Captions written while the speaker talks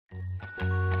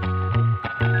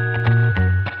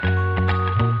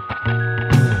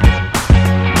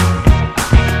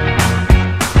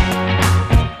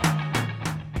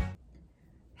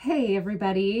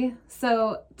everybody.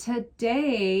 So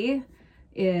today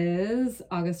is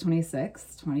August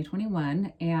 26th,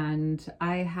 2021, and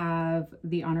I have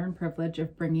the honor and privilege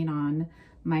of bringing on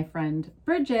my friend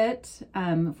Bridget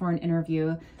for an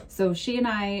interview. So she and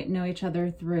I know each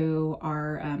other through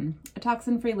our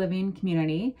toxin-free living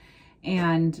community,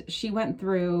 and she went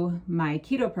through my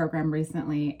keto program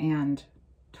recently and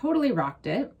totally rocked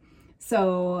it.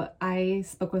 So I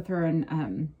spoke with her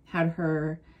and had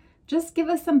her just give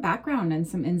us some background and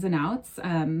some ins and outs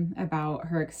about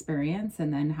her experience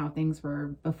and then how things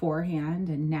were beforehand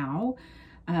and now.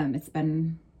 It's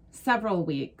been several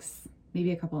weeks,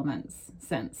 maybe a couple of months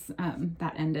since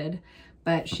that ended,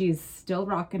 but she's still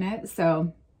rocking it.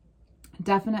 So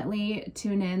definitely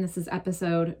tune in. This is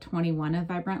episode 21 of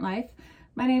Vibrant Life.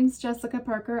 My name's Jessica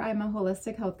Parker. I'm a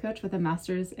holistic health coach with a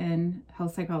master's in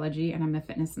health psychology, and I'm a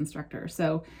fitness instructor.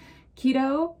 So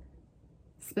keto,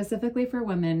 specifically for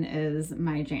women, is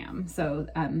my jam. So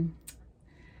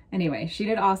anyway, she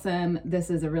did awesome. This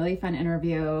is a really fun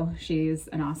interview. She's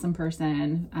an awesome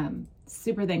person.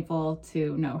 Super thankful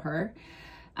to know her.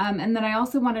 And then I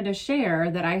also wanted to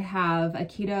share that I have a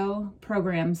keto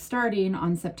program starting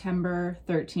on September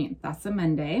 13th. That's a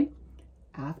Monday,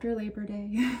 after Labor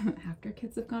Day, after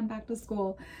kids have gone back to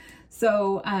school.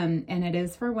 So, and it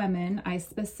is for women. I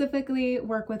specifically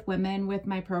work with women with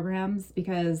my programs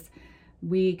because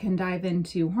we can dive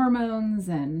into hormones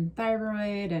and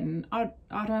thyroid and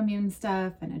autoimmune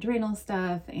stuff and adrenal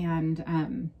stuff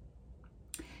and,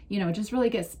 just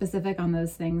really get specific on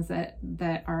those things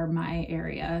that are my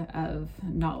area of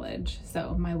knowledge.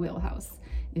 So my wheelhouse,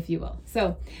 if you will.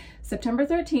 So September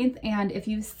 13th. And if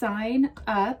you sign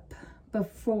up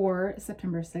before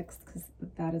September 6th, because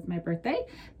that is my birthday,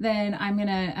 then I'm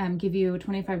gonna give you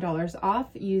 $25 off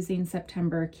using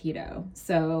September Keto.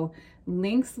 So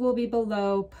links will be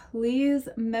below. Please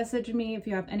message me if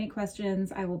you have any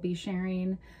questions. I will be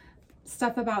sharing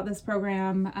stuff about this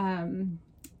program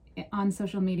on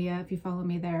social media if you follow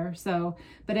me there. So,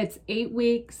 but it's 8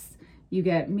 weeks. You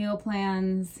get meal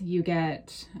plans, you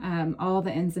get all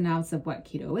the ins and outs of what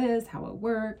keto is, how it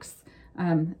works,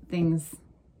 things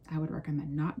I would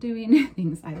recommend not doing,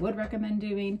 things I would recommend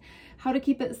doing, how to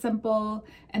keep it simple,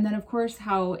 and then of course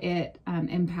how it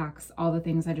impacts all the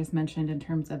things I just mentioned in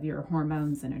terms of your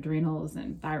hormones and adrenals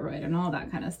and thyroid and all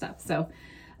that kind of stuff. So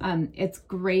it's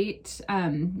great.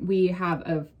 We have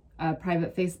a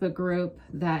private Facebook group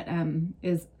that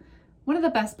is one of the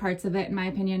best parts of it, in my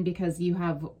opinion, because you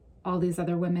have all these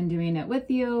other women doing it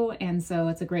with you. And so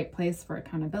it's a great place for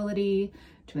accountability,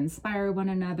 to inspire one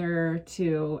another,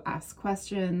 to ask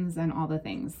questions and all the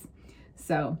things.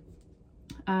 So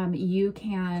you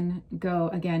can go,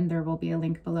 again, there will be a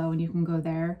link below and you can go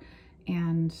there.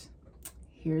 And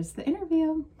here's the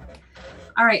interview.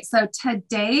 All right, so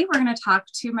today we're going to talk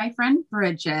to my friend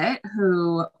Bridget,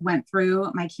 who went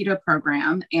through my keto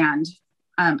program. And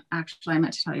actually, I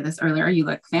meant to tell you this earlier. You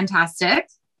look fantastic.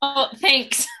 Oh,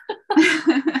 thanks.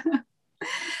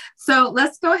 So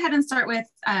let's go ahead and start with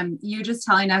you just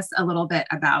telling us a little bit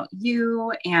about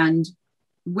you and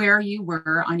where you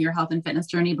were on your health and fitness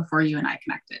journey before you and I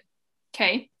connected.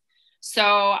 Okay. So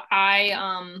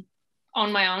I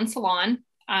own my own salon.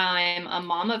 I'm a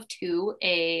mom of two,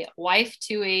 a wife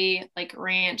to a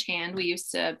ranch hand. We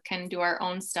used to kind of do our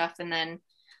own stuff, and then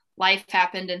life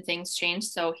happened and things changed.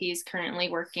 So he's currently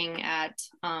working at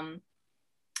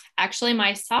actually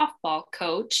my softball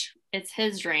coach. It's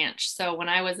his ranch. So when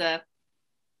I was a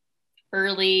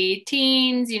early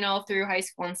teens, through high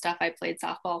school and stuff, I played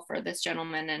softball for this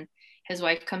gentleman, and his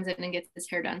wife comes in and gets his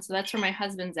hair done. So that's where my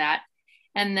husband's at.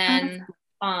 And then,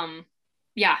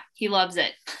 yeah, he loves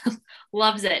it,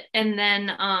 loves it. And then,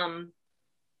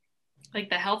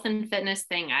 the health and fitness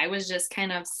thing, I was just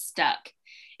kind of stuck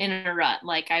in a rut.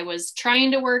 I was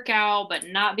trying to work out, but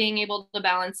not being able to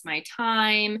balance my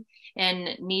time,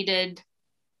 and needed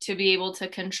to be able to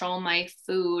control my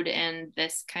food. And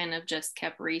this kind of just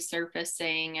kept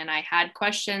resurfacing, and I had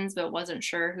questions, but wasn't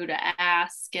sure who to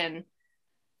ask. And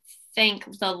thank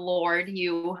the Lord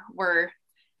you were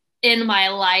in my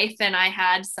life and I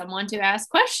had someone to ask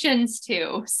questions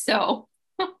to. So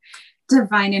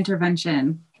divine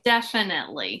intervention.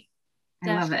 Definitely. I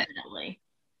love it.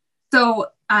 So,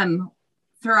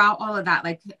 throughout all of that,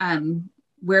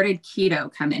 where did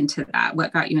keto come into that?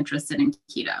 What got you interested in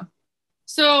keto?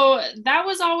 So that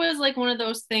was always one of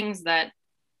those things that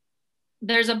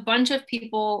there's a bunch of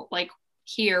people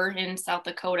here in South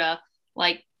Dakota,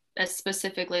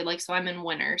 specifically, so I'm in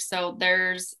winter. So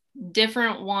there's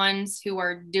different ones who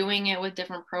are doing it with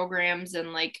different programs.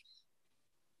 And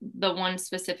the one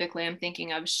specifically I'm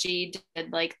thinking of, she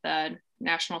did the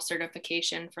national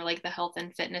certification for like the health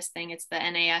and fitness thing. It's the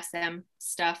NASM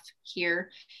stuff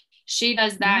here. She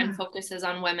does that and focuses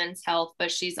on women's health,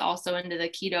 but she's also into the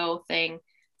keto thing.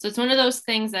 So it's one of those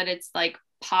things that it's like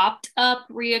popped up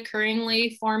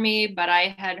reoccurringly for me, but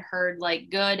I had heard like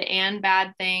good and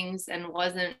bad things and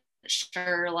wasn't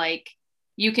sure like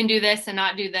you can do this and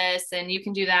not do this, and you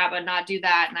can do that but not do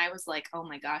that. And I was like, oh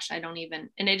my gosh, I don't even,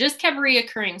 and it just kept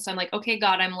reoccurring. So I'm like, okay,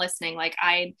 God, I'm listening. Like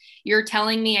you're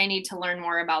telling me I need to learn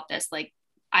more about this. Like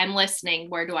I'm listening.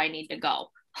 Where do I need to go?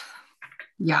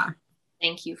 Yeah.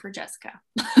 Thank you for Jessica.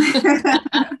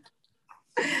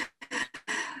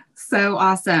 So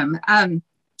awesome.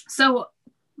 So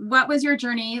what was your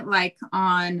journey like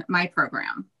on my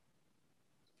program?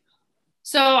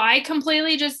 So I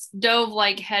completely just dove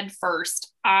like head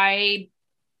first. I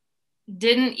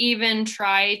didn't even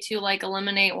try to like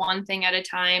eliminate one thing at a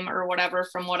time or whatever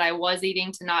from what I was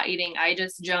eating to not eating. I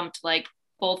just jumped like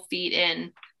both feet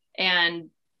in and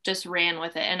just ran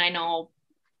with it. And I know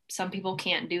some people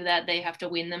can't do that. They have to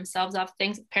wean themselves off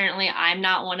things. Apparently I'm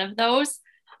not one of those.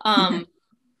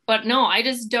 But no, I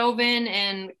just dove in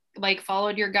and like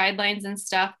followed your guidelines and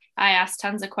stuff. I asked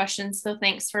tons of questions. So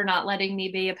thanks for not letting me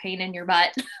be a pain in your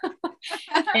butt.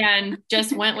 And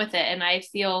just went with it. And I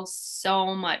feel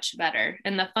so much better.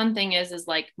 And the fun thing is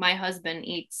like my husband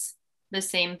eats the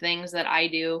same things that I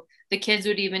do. The kids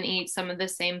would even eat some of the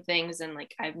same things. And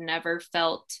like, I've never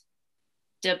felt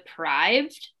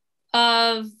deprived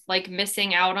of like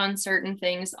missing out on certain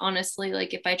things. Honestly,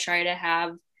 like if I try to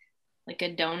have like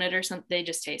a donut or something, they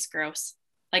just taste gross.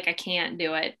 Like I can't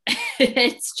do it.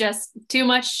 It's just too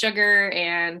much sugar,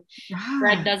 and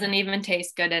bread doesn't even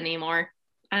taste good anymore.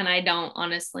 And I don't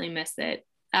honestly miss it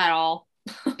at all.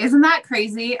 Isn't that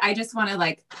crazy? I just want to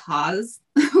like pause.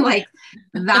 Like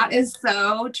that is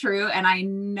so true. And I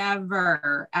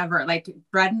never, ever, like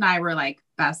Brett and I were like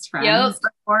best friends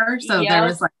before. So there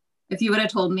was like, if you would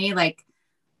have told me like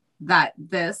that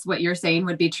what you're saying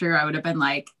would be true, I would have been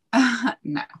like,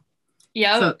 no.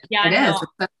 Yep. So yeah, it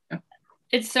is.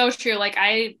 It's so true. Like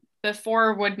I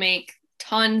before would make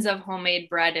tons of homemade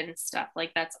bread and stuff.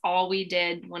 Like that's all we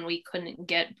did when we couldn't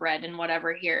get bread and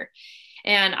whatever here.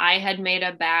 And I had made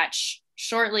a batch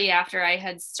shortly after I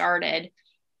had started.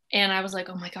 And I was like,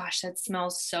 oh my gosh, that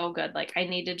smells so good. Like I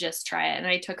need to just try it. And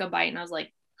I took a bite and I was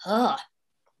like,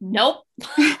 nope.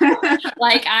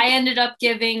 Like I ended up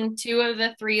giving 2 of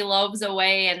the 3 loaves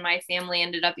away, and my family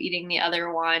ended up eating the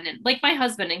other one. And like my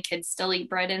husband and kids still eat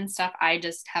bread and stuff. I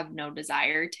just have no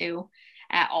desire to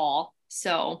at all.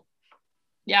 So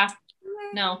yeah,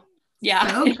 no. Yeah.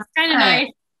 So it's kind of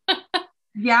nice.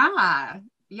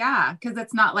 Yeah. Cause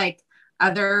it's not like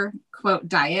other quote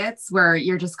diets where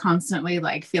you're just constantly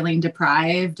like feeling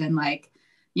deprived and like,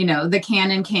 you know, the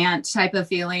can and can't type of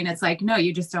feeling. It's like, no,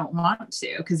 you just don't want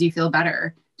to because you feel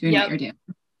better doing what you're doing.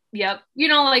 Yep. You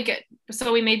know, like,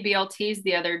 so we made BLTs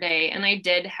the other day, and I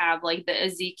did have like the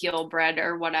Ezekiel bread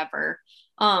or whatever.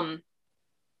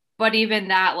 But even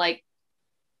that, like,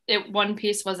 one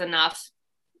piece was enough.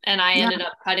 And I ended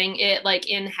up cutting it like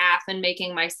in half and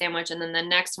making my sandwich. And then the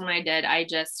next one I did, I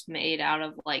just made out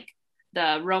of like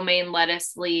the romaine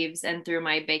lettuce leaves and threw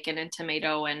my bacon and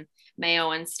tomato and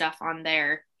mayo and stuff on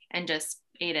there and just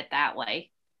ate it that way.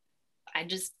 I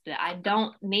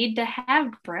don't need to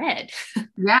have bread.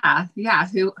 Yeah.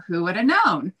 Who would have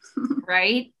known?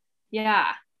 Right? Yeah.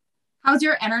 How's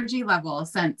your energy level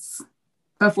since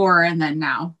before and then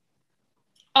now?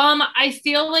 I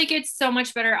feel like it's so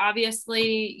much better.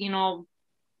 Obviously, you know,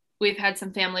 we've had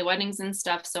some family weddings and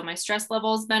stuff, so my stress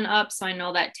level has been up. So I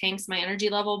know that tanks my energy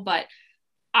level, but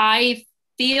I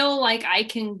feel like I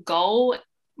can go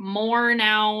more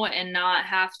now and not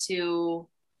have to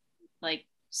like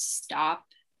stop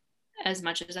as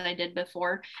much as I did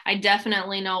before. I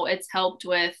definitely know it's helped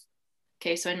with,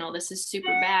 okay, so I know this is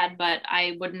super bad, but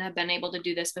I wouldn't have been able to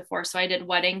do this before. So I did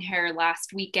wedding hair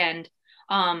last weekend,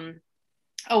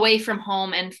 away from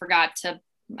home, and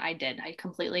I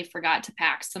completely forgot to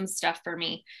pack some stuff for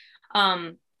me.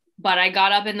 But I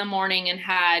got up in the morning and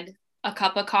had a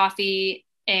cup of coffee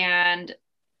and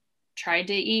tried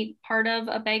to eat part of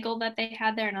a bagel that they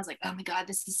had there. And I was like, oh my God,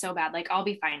 this is so bad. Like, I'll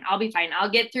be fine. I'll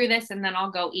get through this and then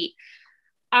I'll go eat.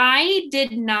 I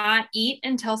did not eat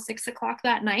until 6:00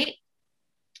 that night.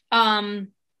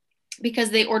 Because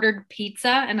they ordered pizza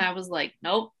and I was like,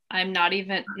 nope, I'm not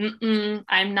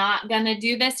going to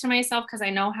do this to myself because I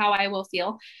know how I will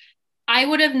feel. I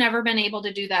would have never been able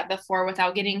to do that before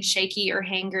without getting shaky or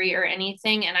hangry or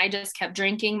anything. And I just kept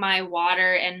drinking my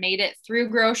water and made it through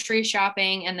grocery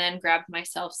shopping, and then grabbed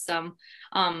myself some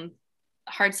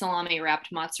hard salami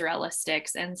wrapped mozzarella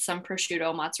sticks and some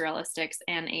prosciutto mozzarella sticks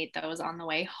and ate those on the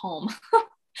way home.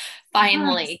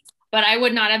 Finally. Yes. But I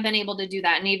would not have been able to do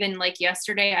that. And even like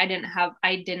yesterday, I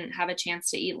didn't have a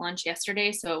chance to eat lunch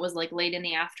yesterday. So it was like late in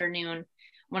the afternoon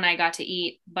when I got to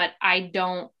eat, but I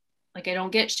don't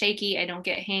get shaky. I don't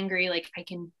get hangry. Like I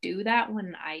can do that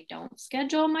when I don't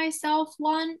schedule myself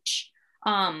lunch.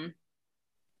 And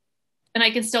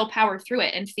I can still power through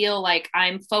it and feel like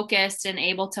I'm focused and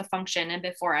able to function. And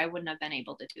before I wouldn't have been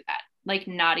able to do that, like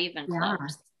not even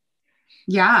close.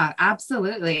 Yeah,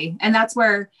 absolutely. And that's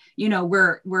where,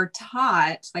 we're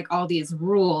taught like all these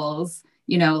rules,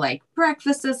 like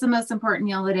breakfast is the most important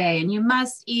meal of the day and you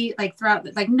must eat like throughout,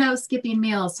 like no skipping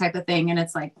meals type of thing. And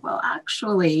it's like, well,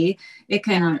 actually it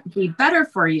can be better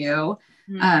for you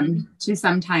to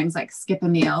sometimes like skip a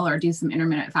meal or do some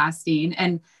intermittent fasting.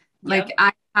 And like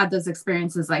I had those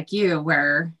experiences like you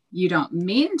where you don't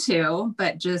mean to,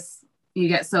 but just you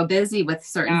get so busy with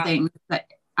certain things that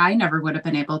I never would have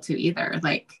been able to either.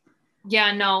 Like,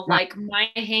 like my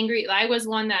hangry, I was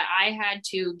one that I had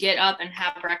to get up and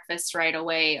have breakfast right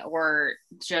away or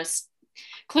just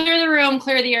clear the room,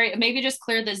 clear the area, maybe just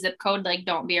clear the zip code. Like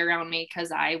don't be around me.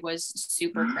 Cause I was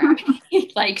super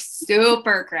crabby, like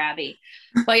super crabby.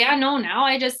 But now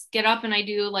I just get up and I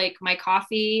do like my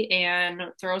coffee and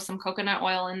throw some coconut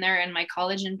oil in there and my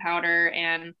collagen powder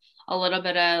and a little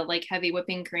bit of like heavy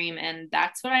whipping cream. And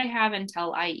that's what I have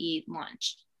until I eat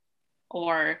lunch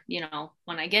or,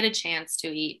 when I get a chance to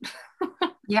eat.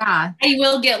 Yeah. I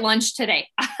will get lunch today.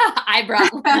 I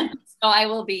brought lunch, so I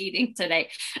will be eating today.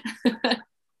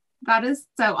 That is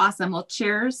so awesome. Well,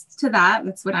 cheers to that.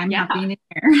 That's what I'm having in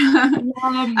here.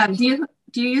 Do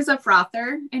you use a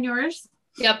frother in yours?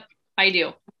 Yep, I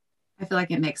do. I feel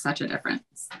like it makes such a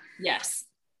difference. Yes.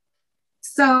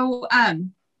 So,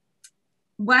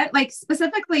 what, like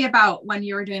specifically about when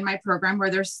you were doing my program, were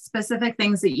there specific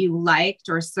things that you liked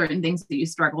or certain things that you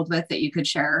struggled with that you could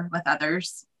share with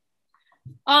others?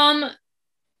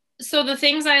 So the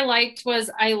things I liked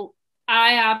was I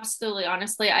absolutely,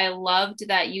 honestly, I loved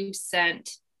that you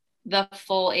sent the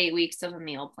full 8 weeks of a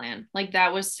meal plan. Like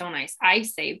that was so nice. I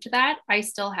saved that. I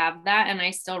still have that. And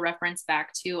I still reference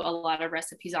back to a lot of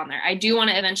recipes on there. I do want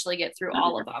to eventually get through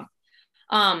all of them.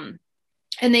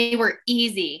 And they were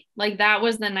easy. Like that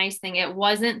was the nice thing. It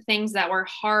wasn't things that were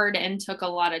hard and took a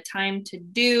lot of time to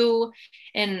do.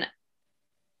 And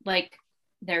like,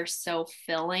 they're so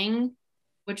filling,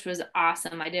 which was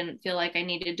awesome. I didn't feel like I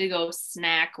needed to go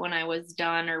snack when I was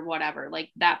done or whatever. Like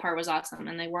that part was awesome.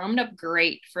 And they warmed up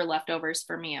great for leftovers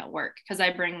for me at work because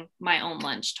I bring my own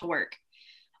lunch to work.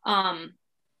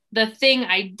 The thing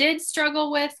I did struggle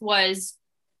with was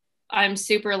I'm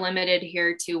super limited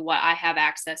here to what I have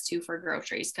access to for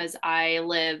groceries because I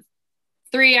live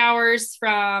 3 hours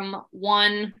from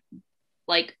one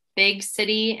like big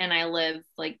city and I live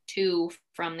like 2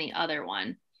 from the other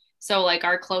one. So like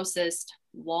our closest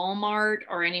Walmart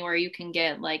or anywhere you can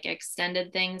get like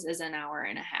extended things is an hour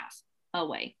and a half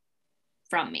away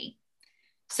from me.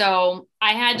 So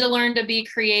I had to learn to be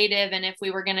creative. And if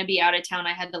we were going to be out of town,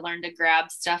 I had to learn to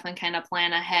grab stuff and kind of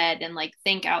plan ahead and like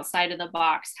think outside of the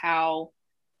box how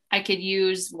I could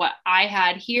use what I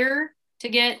had here to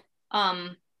get.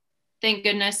 Thank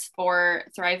goodness for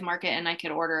Thrive Market. And I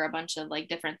could order a bunch of like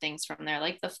different things from there,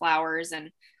 like the flowers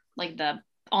and like the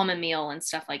almond meal and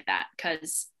stuff like that.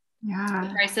 Cause the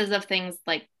prices of things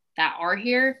like that are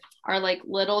here are like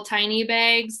little tiny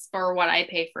bags for what I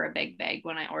pay for a big bag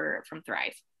when I order it from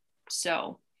Thrive.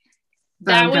 So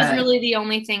that was really the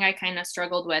only thing I kind of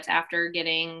struggled with after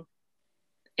getting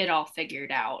it all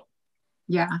figured out.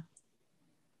 Yeah.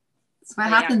 That's what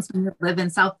happens when you live in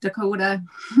South Dakota.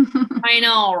 I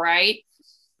know, right?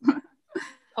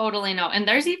 Totally no. And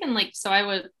there's even like,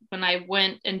 when I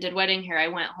went and did wedding here, I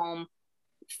went home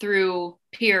through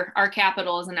Pierre. Our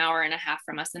capital is an hour and a half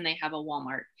from us and they have a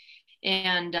Walmart.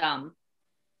 And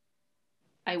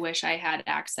I wish I had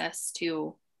access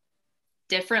to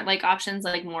different like options,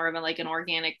 like more of a, like an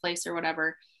organic place or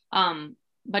whatever.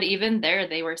 But even there,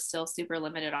 they were still super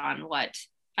limited on what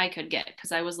I could get.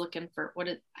 Cause I was looking for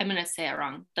I'm going to say it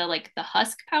wrong. The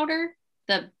husk powder,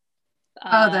 the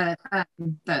psyllium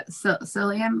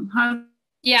husk.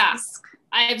 Yeah.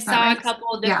 I saw a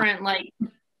couple of different like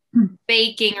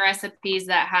baking recipes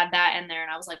that had that in there. And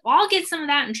I was like, well, I'll get some of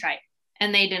that and try it.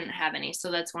 And they didn't have any.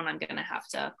 So that's one I'm going to have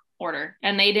to order.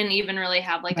 And they didn't even really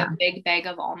have like a big bag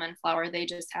of almond flour. They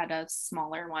just had a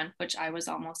smaller one, which I was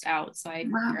almost out. So I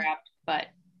grabbed, but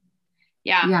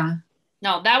yeah.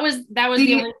 No, that was the only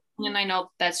thing. And I know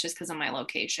that's just because of my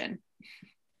location.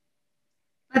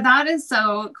 But that is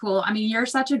so cool. I mean, you're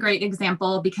such a great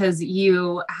example because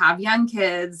you have young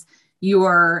kids,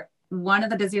 You're one of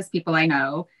the busiest people I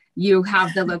know. You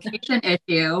have the location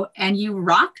issue and you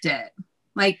rocked it.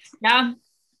 Like, Yeah.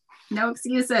 no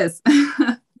excuses.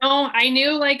 No, I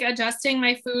knew like adjusting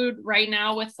my food right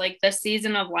now with like the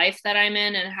season of life that I'm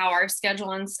in and how our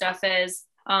schedule and stuff is.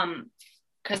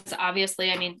 Because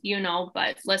obviously, I mean, you know,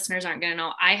 but listeners aren't going to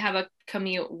know. I have a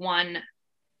commute 1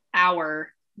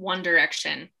 hour, one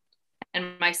direction,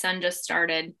 and my son just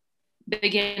started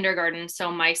big kindergarten.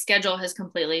 So my schedule has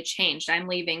completely changed. I'm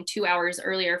leaving 2 hours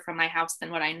earlier from my house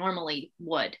than what I normally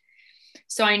would.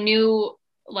 So I knew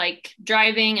like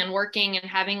driving and working and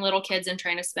having little kids and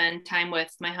trying to spend time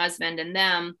with my husband and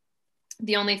them,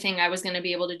 the only thing I was going to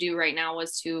be able to do right now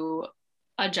was to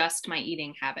adjust my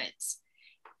eating habits.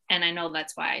 And I know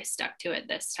that's why I stuck to it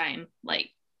this time,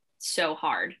 like so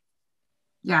hard.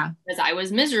 Yeah. Because I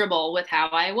was miserable with how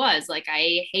I was. Like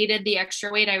I hated the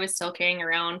extra weight I was still carrying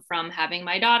around from having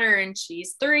my daughter and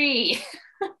she's 3.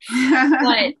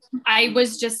 But I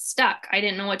was just stuck. I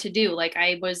didn't know what to do. Like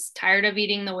I was tired of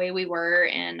eating the way we were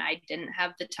and I didn't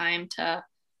have the time to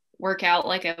work out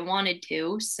like I wanted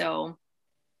to. So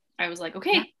I was like,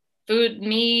 okay,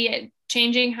 me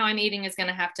changing how I'm eating is going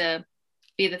to have to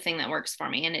be the thing that works for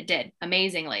me. And it did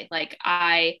amazingly. Like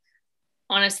I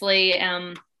honestly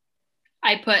and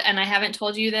I haven't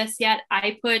told you this yet,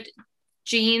 I put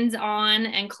jeans on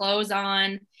and clothes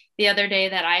on the other day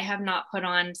that I have not put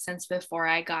on since before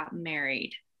I got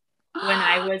married when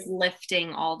I was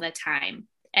lifting all the time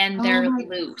and they're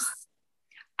loose.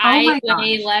 I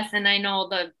weigh less, and I know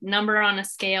the number on a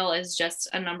scale is just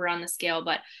a number on the scale,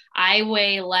 but I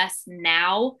weigh less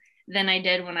now than I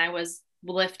did when I was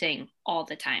lifting all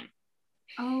the time.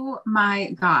 Oh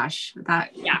my gosh.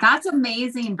 That's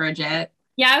amazing, Bridget.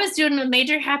 Yeah, I was doing a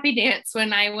major happy dance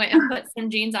when I went and put some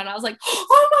jeans on. I was like,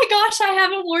 oh my gosh, I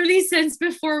haven't worn these since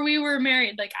before we were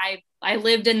married. Like I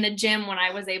lived in the gym when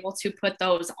I was able to put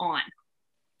those on.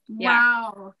 Yeah.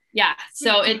 Wow. Yeah.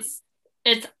 So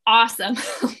it's awesome.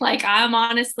 Like I'm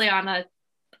honestly on a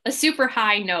super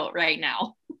high note right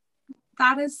now.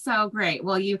 That is so great.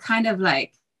 Well, you kind of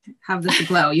like have this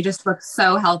glow. You just look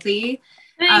so healthy.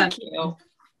 Thank you.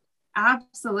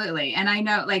 Absolutely. And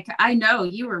I know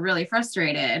you were really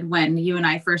frustrated when you and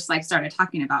I first like started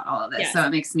talking about all of this. Yes. So it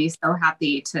makes me so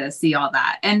happy to see all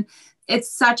that. And it's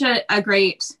such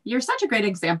you're such a great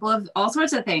example of all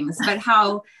sorts of things, but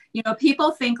how, you know,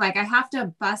 people think like I have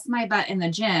to bust my butt in the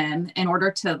gym in order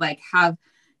to like have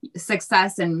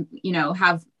success and, you know,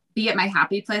 be at my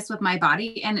happy place with my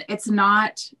body. And it's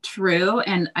not true.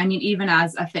 And I mean, even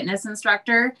as a fitness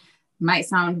instructor, might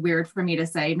sound weird for me to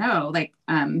say no, like,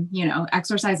 you know,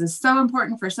 exercise is so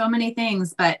important for so many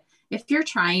things, but if you're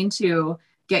trying to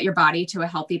get your body to a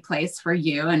healthy place for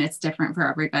you, and it's different for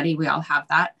everybody, we all have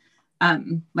that,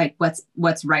 like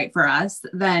what's right for us,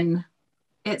 then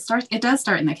it does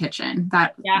start in the kitchen.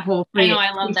 That whole I know,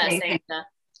 I love that saying, the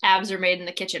abs are made in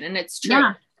the kitchen, and it's true.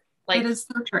 Yeah, like it is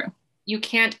so true. You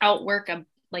can't outwork a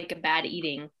bad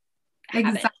eating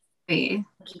habit.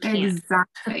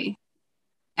 Exactly.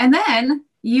 And then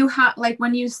you have like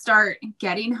when you start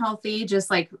getting healthy, just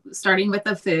like starting with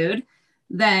the food,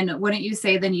 then wouldn't you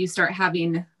say then you start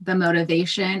having the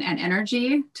motivation and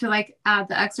energy to like add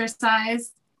the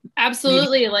exercise?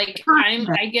 Absolutely. Like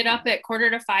I get up at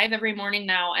 4:45 every morning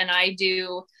now, and I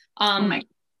do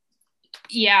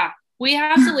we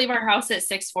have to leave our house at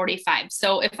 6:45.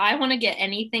 So if I want to get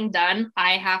anything done,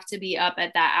 I have to be up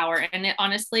at that hour. And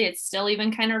honestly, it's still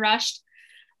even kind of rushed,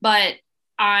 but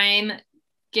I'm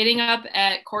getting up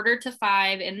at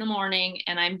 4:45 in the morning,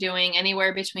 and I'm doing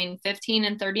anywhere between 15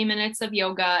 and 30 minutes of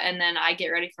yoga. And then I get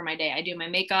ready for my day. I do my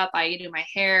makeup, I do my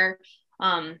hair.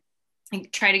 I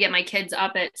try to get my kids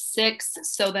up at 6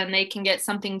 so then they can get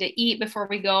something to eat before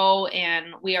we go.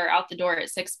 And we are out the door at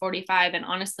 6:45. And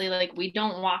honestly, like we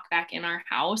don't walk back in our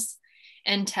house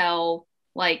until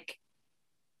like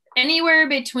anywhere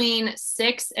between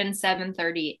 6 and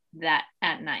 7:30 that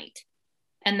at night.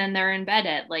 And then they're in bed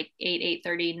at like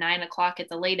 8:30, 9 o'clock at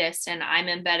the latest. And I'm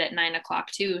in bed at 9 o'clock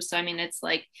too. So, I mean, it's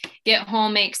like get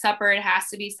home, make supper. It has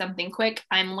to be something quick.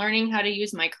 I'm learning how to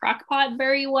use my crock pot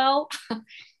very well.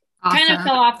 Awesome. Kind of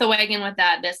fell off the wagon with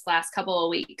that this last couple of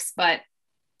weeks, but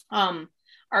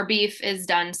our beef is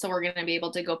done. So we're going to be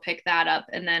able to go pick that up.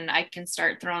 And then I can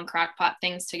start throwing crock pot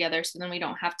things together. So then we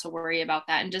don't have to worry about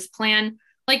that and just plan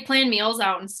meals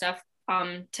out and stuff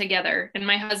together. And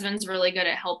my husband's really good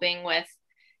at helping with,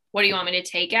 what do you want me to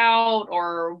take out,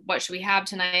 or what should we have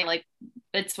tonight? Like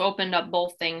it's opened up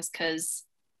both things because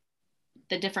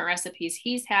the different recipes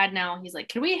he's had now, he's like,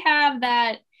 can we have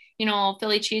that, you know,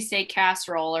 Philly cheesesteak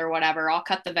casserole or whatever? I'll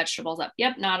cut the vegetables up.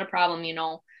 Yep, not a problem. You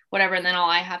know, whatever. And then all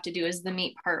I have to do is the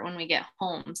meat part when we get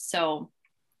home. So,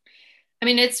 I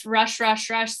mean, it's rush,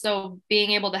 rush, rush. So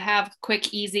being able to have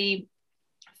quick, easy,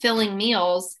 filling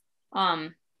meals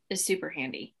is super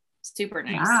handy, super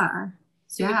nice. Yeah.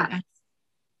 Super Yeah. nice.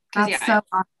 That's so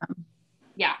awesome.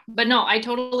 Yeah. But no, I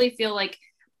totally feel like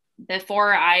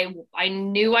before I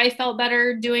knew I felt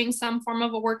better doing some form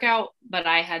of a workout, but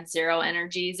I had zero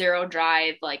energy, zero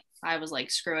drive. Like I was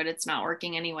like, screw it, it's not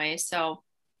working anyway. So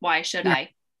why should Yeah. I?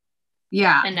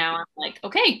 Yeah. And now I'm like,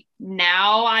 okay,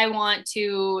 now I want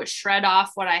to shred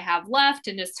off what I have left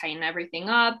and just tighten everything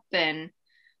up. And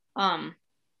I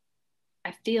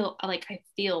feel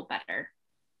better.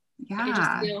 Yeah. I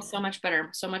just feel so much better,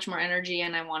 so much more energy,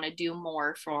 and I want to do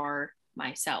more for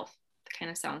myself. It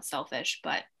kind of sounds selfish,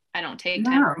 but I don't take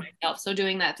time for myself. So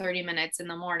doing that 30 minutes in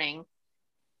the morning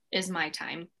is my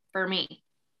time for me.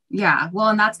 Yeah. Well,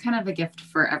 and that's kind of a gift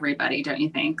for everybody, don't you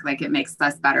think? Like it makes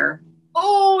us better.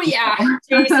 Oh yeah.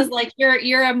 Jace is like,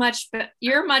 you're a much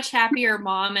happier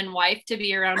mom and wife to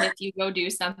be around if you go do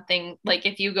something, like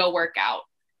if you go work out.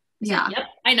 Yeah. Like, yep,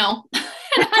 I know.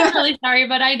 I'm really sorry,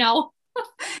 but I know.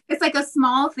 It's like a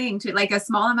small thing to like a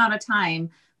small amount of time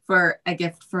for a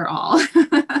gift for all.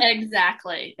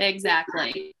 Exactly.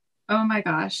 Oh my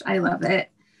gosh, I love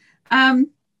it.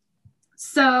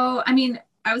 So I mean,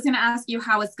 I was going to ask you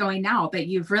how it's going now, but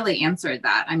you've really answered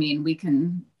that. I mean, we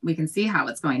can see how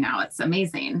it's going now. It's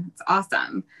amazing. It's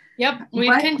awesome. Yep,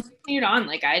 we've continued on.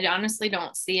 Like I honestly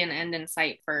don't see an end in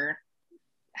sight for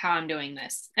how I'm doing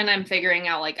this. And I'm figuring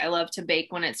out, like, I love to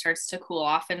bake when it starts to cool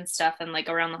off and stuff, and like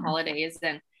around the holidays.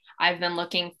 And I've been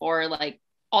looking for like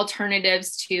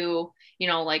alternatives to, you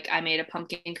know, like I made a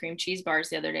pumpkin cream cheese bars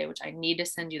the other day, which I need to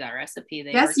send you that recipe.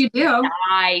 Yes, you do.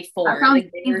 Die for.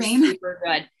 Like, they were super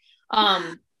good.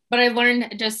 But I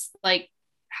learned just like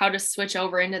how to switch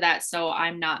over into that so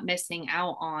I'm not missing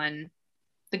out on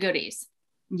the goodies.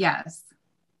 Yes.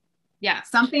 Yeah.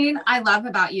 Something I love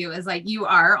about you is like you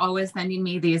are always sending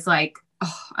me these like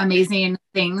amazing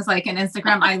things like in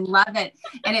Instagram. I love it.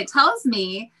 And it tells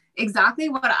me exactly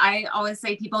what I always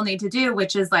say people need to do,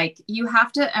 which is like you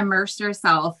have to immerse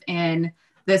yourself in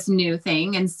this new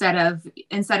thing instead of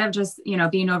just, you know,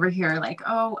 being over here like,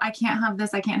 oh, I can't have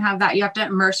this, I can't have that. You have to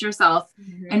immerse yourself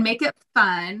and make it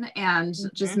fun and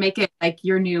just make it like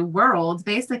your new world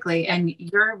basically. And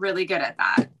you're really good at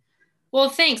that. Well,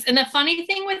 thanks. And the funny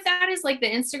thing with that is like the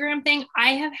Instagram thing, I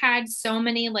have had so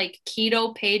many like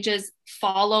keto pages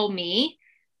follow me,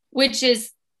 which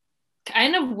is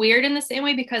kind of weird in the same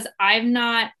way because I've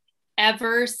not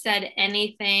ever said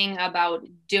anything about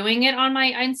doing it on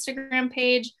my Instagram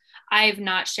page. I've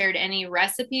not shared any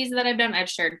recipes that I've done. I've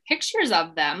shared pictures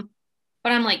of them,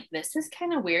 but I'm like, this is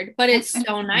kind of weird, but it's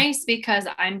so nice because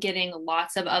I'm getting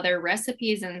lots of other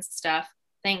recipes and stuff.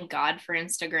 Thank God for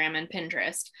Instagram and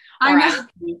Pinterest, or I'd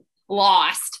be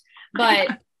lost.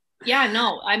 But yeah,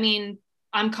 no, I mean,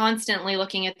 I'm constantly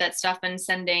looking at that stuff and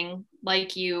sending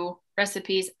like you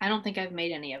recipes. I don't think I've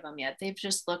made any of them yet. They've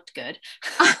just looked good.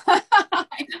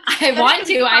 I want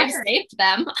to. I've saved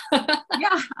them.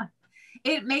 Yeah.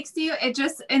 It makes you,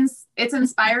 it's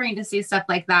inspiring to see stuff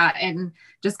like that and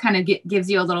just kind of gives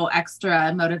you a little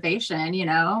extra motivation, you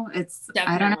know, it's,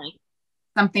 definitely. I don't know,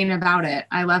 something about it.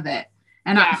 I love it.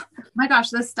 And my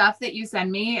gosh, the stuff that you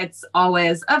send me, it's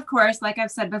always, of course, like I've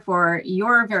said before,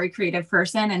 you're a very creative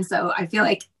person. And so I feel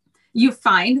like you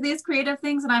find these creative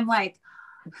things and I'm like,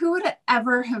 who would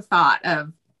ever have thought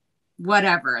of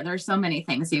whatever? There's so many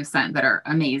things you've sent that are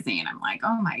amazing. I'm like,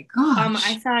 oh my gosh.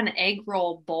 I saw an egg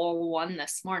roll bowl one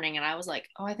this morning and I was like,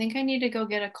 oh, I think I need to go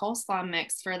get a coleslaw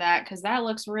mix for that because that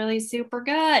looks really super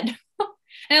good. And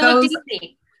it looked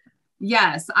easy.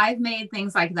 Yes, I've made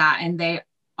things like that and they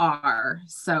are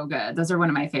so good. Those are one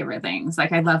of my favorite things.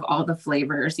 Like I love all the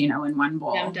flavors, you know, in one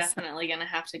bowl. Yeah, I'm definitely gonna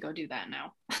have to go do that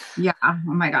now. Yeah. Oh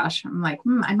my gosh. I'm like,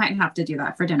 I might have to do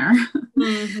that for dinner.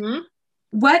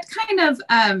 What kind of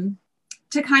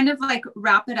to kind of like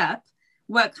wrap it up,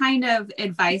 what kind of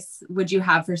advice would you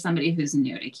have for somebody who's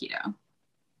new to keto?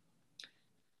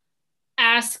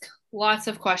 Ask lots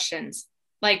of questions.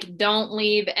 Like, don't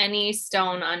leave any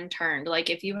stone unturned. Like,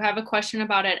 if you have a question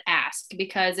about it, ask,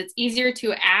 because it's easier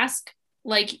to ask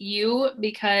like you,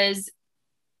 because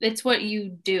it's what you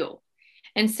do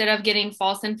instead of getting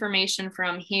false information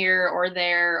from here or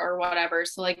there or whatever.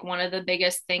 So like one of the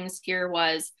biggest things here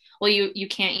was, well, you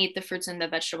can't eat the fruits and the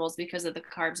vegetables because of the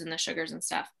carbs and the sugars and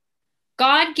stuff.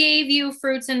 God gave you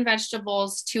fruits and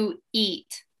vegetables to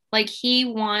eat. Like he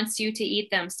wants you to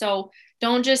eat them. So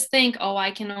don't just think, oh,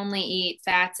 I can only eat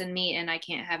fats and meat and I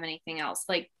can't have anything else.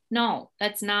 Like, no,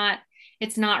 it's not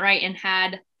right. And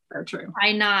had so true.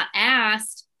 I not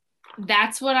asked,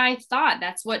 that's what I thought.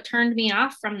 That's what turned me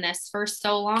off from this for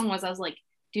so long was I was like,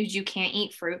 dude, you can't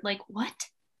eat fruit. Like, what?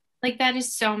 Like, that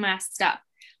is so messed up.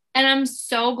 And I'm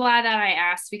so glad that I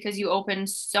asked because you opened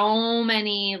so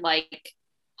many like,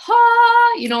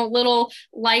 ha, little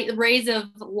light rays of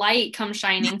light come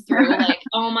shining through. Like,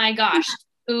 oh my gosh,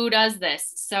 who does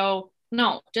this? So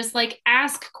no, just like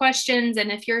ask questions.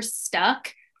 And if you're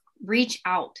stuck, reach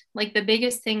out. Like the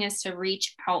biggest thing is to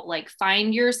reach out, like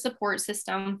find your support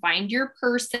system, find your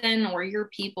person or your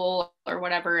people or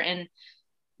whatever. And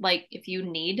like, if you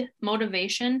need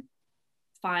motivation,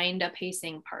 find a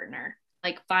pacing partner,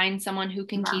 like find someone who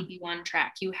can keep you on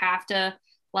track. You have to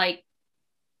like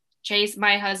Chase,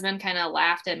 my husband, kind of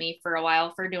laughed at me for a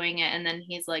while for doing it. And then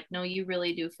he's like, no, you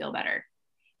really do feel better.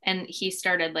 And he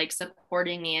started like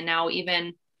supporting me. And now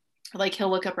even like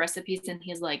he'll look up recipes and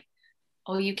he's like,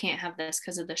 oh, you can't have this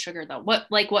because of the sugar though.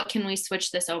 What can we switch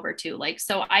this over to? Like,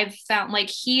 so I've found like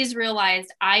he's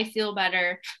realized I feel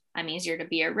better. I'm easier to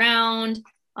be around.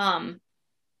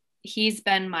 He's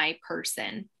been my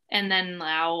person. And then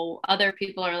now other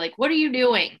people are like, what are you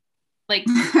doing? Like,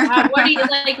 what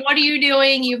are you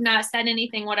doing? You've not said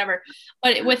anything, whatever.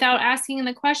 But without asking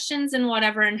the questions and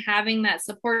whatever, and having that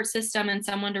support system and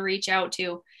someone to reach out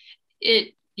to,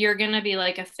 you're going to be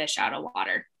like a fish out of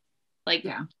water. Like,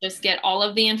 just get all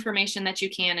of the information that you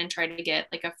can and try to get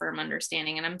like a firm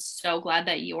understanding. And I'm so glad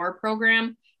that your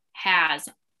program has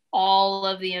all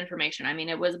of the information. I mean,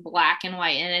 it was black and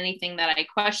white, and anything that I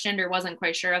questioned or wasn't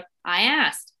quite sure of, I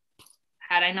asked.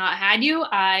 Had I not had you,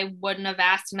 I wouldn't have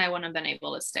asked and I wouldn't have been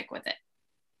able to stick with it.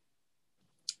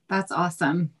 That's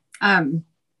awesome.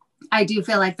 I do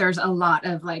feel like there's a lot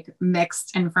of like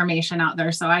mixed information out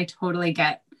there. So I totally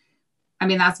get, I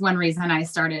mean, that's one reason I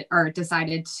started or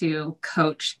decided to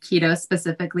coach keto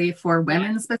specifically for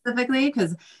women specifically,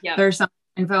 because there's some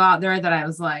info out there that I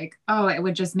was like, oh, it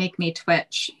would just make me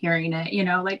twitch hearing it,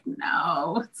 like,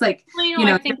 no, it's like,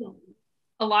 I think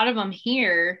a lot of them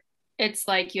here, it's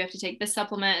like, you have to take this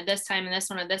supplement at this time and this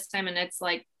one at this time. And it's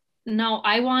like, no,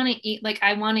 I want to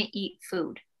eat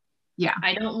food. Yeah.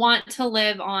 I don't want to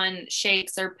live on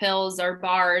shakes or pills or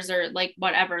bars or like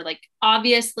whatever. Like,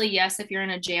 obviously, yes, if you're in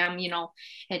a jam,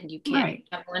 and you can't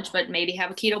have lunch, but maybe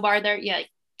have a keto bar there. Yeah.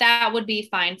 That would be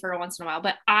fine for once in a while,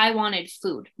 but I wanted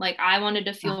food. Like, I wanted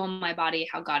to fuel my body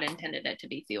how God intended it to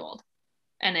be fueled.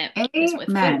 And it is with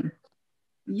food.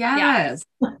 Yes.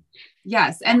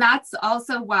 Yes. And that's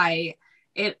also why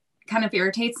it kind of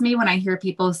irritates me when I hear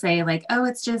people say like, oh,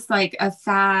 it's just like a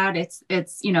fad. It's,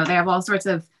 they have all sorts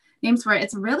of names for it.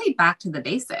 It's really back to the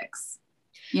basics.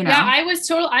 Yeah,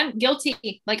 I'm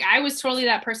guilty. Like, I was totally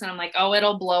that person. I'm like, oh,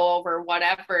 it'll blow over,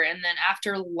 whatever. And then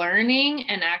after learning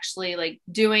and actually like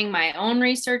doing my own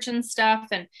research and stuff.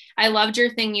 And I loved your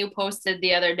thing you posted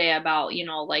the other day about,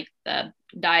 like the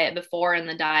diet before and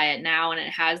the diet now. And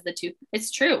it has the two.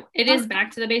 It's true. It is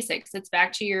back to the basics. It's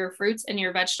back to your fruits and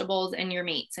your vegetables and your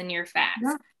meats and your fats.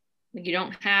 Yeah. Like, you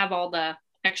don't have all the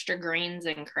extra grains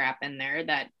and crap in there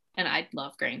and I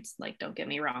love grains. Like, don't get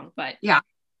me wrong, but yeah.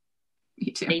 Me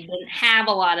too. They didn't have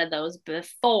a lot of those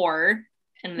before,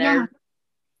 and they're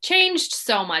changed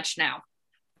so much now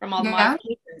from all the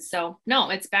modifications. So no,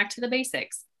 it's back to the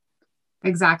basics.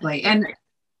 Exactly. And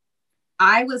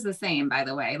I was the same, by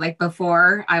the way. Like,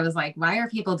 before, I was like, why are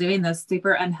people doing this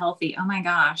super unhealthy? Oh my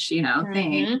gosh,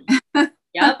 thing. Yep.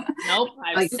 Nope.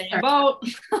 I was the same boat.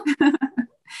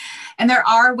 And there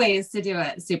are ways to do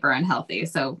it super unhealthy.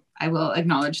 So I will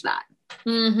acknowledge that.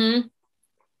 Mm-hmm.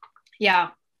 Yeah.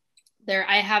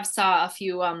 I have saw a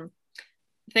few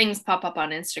things pop up on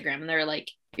Instagram, and they're like,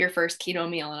 your first keto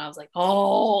meal, and I was like,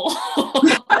 oh,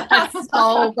 that's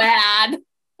so bad.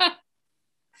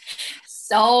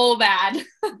 So bad.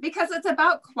 Because it's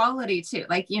about quality too.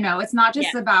 Like, it's not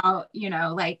just about,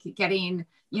 like getting,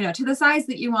 to the size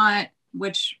that you want,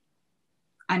 which,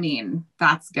 I mean,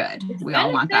 that's good. We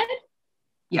all want that.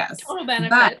 Yes. Total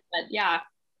benefit, but yeah.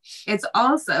 It's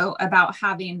also about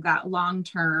having that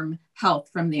long-term health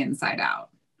from the inside out.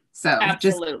 So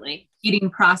absolutely, just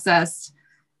eating processed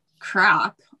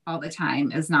crap all the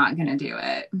time is not going to do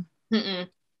it. Mm-mm.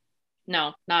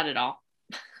 No, not at all.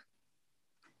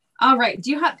 All right. Do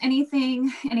you have any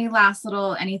last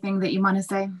anything that you want to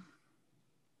say?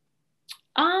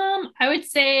 I would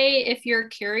say if you're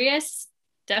curious,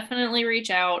 definitely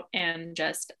reach out and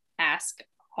just ask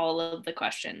all of the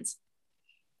questions.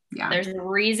 Yeah. There's a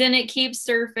reason it keeps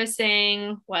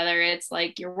surfacing, whether it's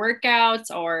like your workouts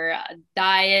or a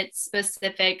diet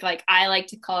specific. Like, I like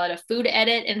to call it a food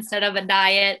edit instead of a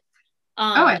diet.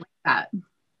 I like that.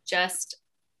 Just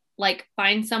like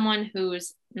find someone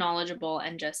who's knowledgeable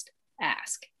and just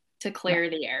ask to clear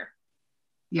the air.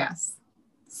 Yes.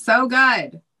 So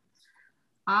good.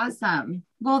 Awesome.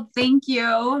 Well, thank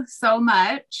you so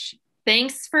much.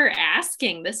 Thanks for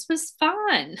asking. This was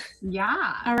fun.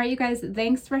 Yeah. All right, you guys,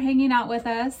 thanks for hanging out with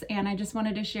us. And I just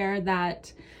wanted to share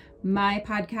that my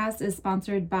podcast is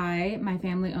sponsored by my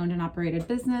family-owned and operated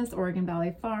business, Oregon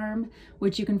Valley Farm,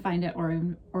 which you can find at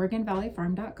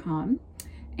OregonValleyFarm.com,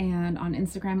 and on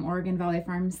Instagram, Oregon Valley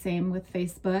Farm, same with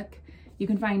Facebook. You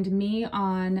can find me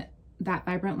on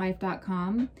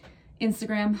thatvibrantlife.com,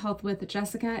 Instagram, Health with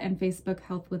Jessica, and Facebook,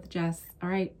 Health with Jess. All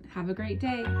right, have a great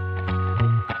day.